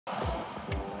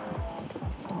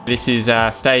This is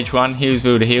stage 1,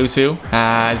 Hillsville to Hillsville.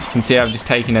 As you can see, I've just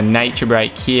taken a nature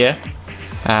break here.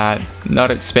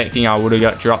 Not expecting I would have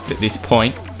got dropped at this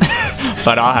point,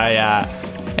 but I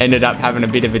ended up having a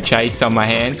bit of a chase on my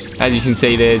hands. As you can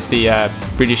see, there's the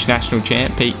British national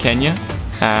champ, Pete Kenya.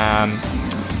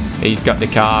 He's got the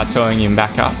car towing him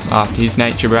back up after his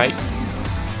nature break.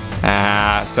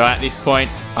 So at this point,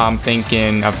 I'm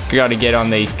thinking I've got to get on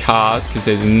these cars because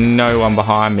there's no one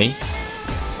behind me.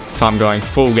 So I'm going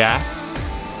full gas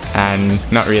and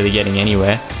not really getting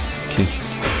anywhere because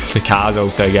the car's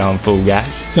also going full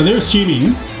gas. So they're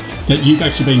assuming that you've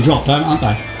actually been dropped, aren't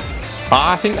they?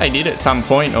 I think they did at some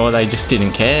point, or they just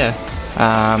didn't care.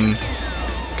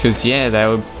 Because yeah, they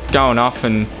were going off,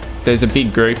 and there's a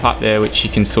big group up there which you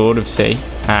can sort of see,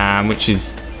 which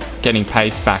is getting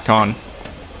pace back on.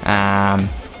 And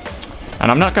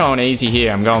I'm not going easy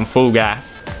here, I'm going full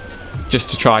gas just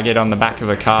to try get on the back of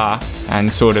a car and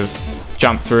sort of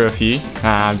jump through a few.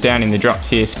 Down in the drops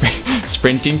here,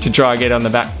 sprinting to try get on the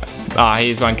back.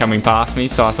 Here's one coming past me,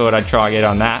 so I thought I'd try get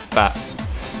on that, but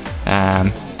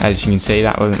as you can see,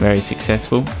 that wasn't very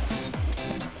successful.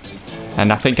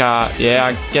 And I think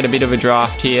yeah, I get a bit of a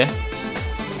draft here,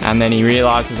 and then he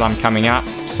realises I'm coming up,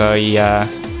 so he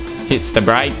hits the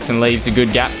brakes and leaves a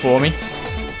good gap for me.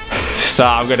 So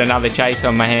I've got another chase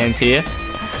on my hands here.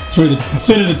 Through the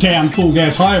centre of town, full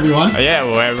gas. Hi everyone. Yeah,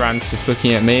 well, everyone's just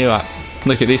looking at me like,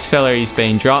 look at this fella, he's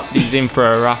been dropped, he's in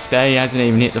for a rough day, he hasn't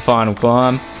even hit the final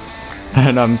climb.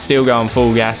 And I'm still going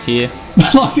full gas here.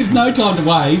 Like there's no time to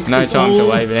wave. No time to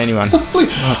wave at anyone.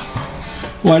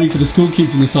 Waiting for the school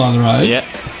kids on the side of the road. Yep.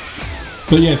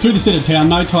 But yeah, through the centre of town,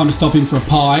 no time to stop in for a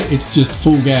pie, it's just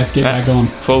full gas, get back on.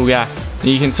 Full gas.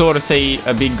 You can sort of see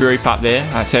a big group up there.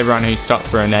 That's everyone who stopped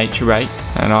for a nature break,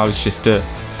 and I was just a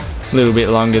little bit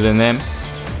longer than them,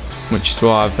 which is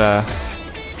why I've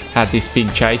had this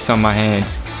big chase on my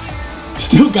hands.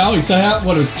 Still going, so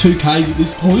what are 2Ks at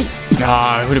this point?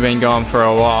 No, it would have been going for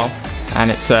a while,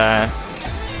 and it's a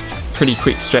pretty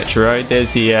quick stretch of road.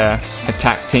 There's the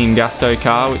attack Team Gusto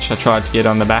car, which I tried to get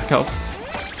on the back of,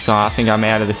 so I think I'm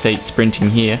out of the seat sprinting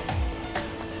here.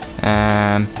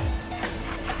 And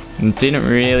didn't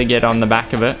really get on the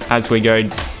back of it as we go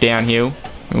downhill,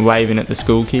 waving at the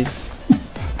school kids.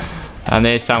 And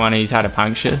there's someone who's had a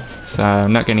puncture, so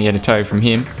I'm not going to get a tow from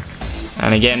him.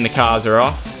 And again, the cars are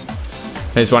off.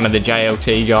 There's one of the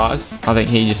JLT guys. I think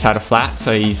he just had a flat,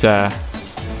 so he's going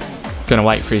to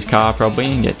wait for his car probably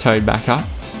and get towed back up.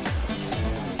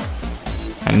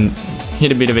 And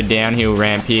hit a bit of a downhill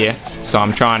ramp here, so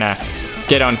I'm trying to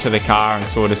get onto the car and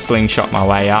sort of slingshot my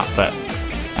way up, but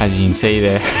as you can see,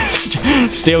 they're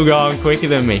still going quicker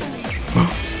than me.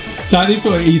 So at this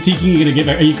point, are you thinking you're going to get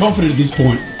back? Are you confident at this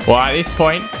point? Well, at this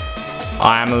point,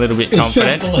 I am a little bit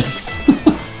confident.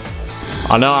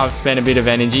 I know I've spent a bit of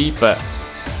energy, but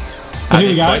here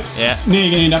you go. Point, yeah. Now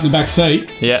you're going to end up in the back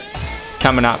seat. Yeah,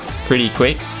 coming up pretty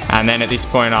quick. And then at this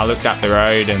point, I looked up the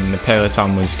road and the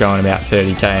peloton was going about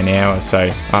 30k an hour,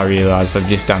 so I realised I've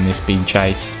just done this big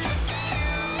chase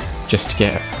just to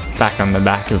get back on the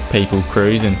back of people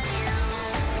cruising.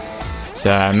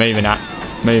 So moving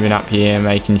up here,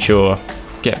 making sure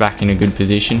get back in a good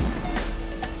position.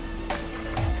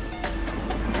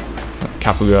 A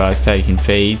couple guys taking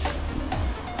feeds.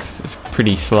 So it's a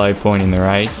pretty slow point in the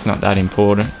race, not that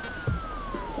important.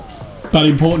 But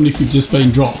important if you've just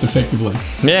been dropped effectively.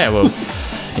 Yeah, well,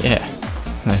 yeah,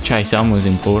 the chase on was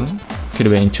important. Could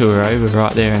have been tour over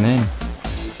right there and then.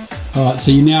 Alright,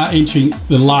 so you're now entering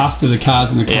the last of the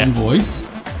cars in the convoy.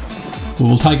 Well,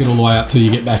 we'll take it all the way up till you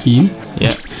get back in.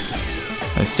 Yep.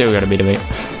 I've still got a bit of it.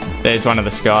 There's one of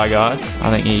the Sky guys. I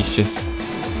think he's just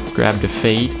grabbed a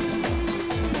feed.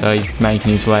 So he's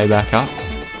making his way back up.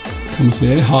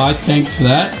 Commissaire, hi, thanks for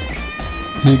that.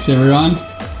 Thanks everyone.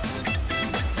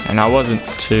 And I wasn't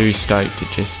too stoked to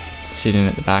just sit in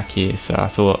at the back here, so I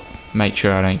thought, make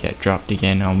sure I don't get dropped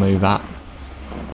again, I'll move up.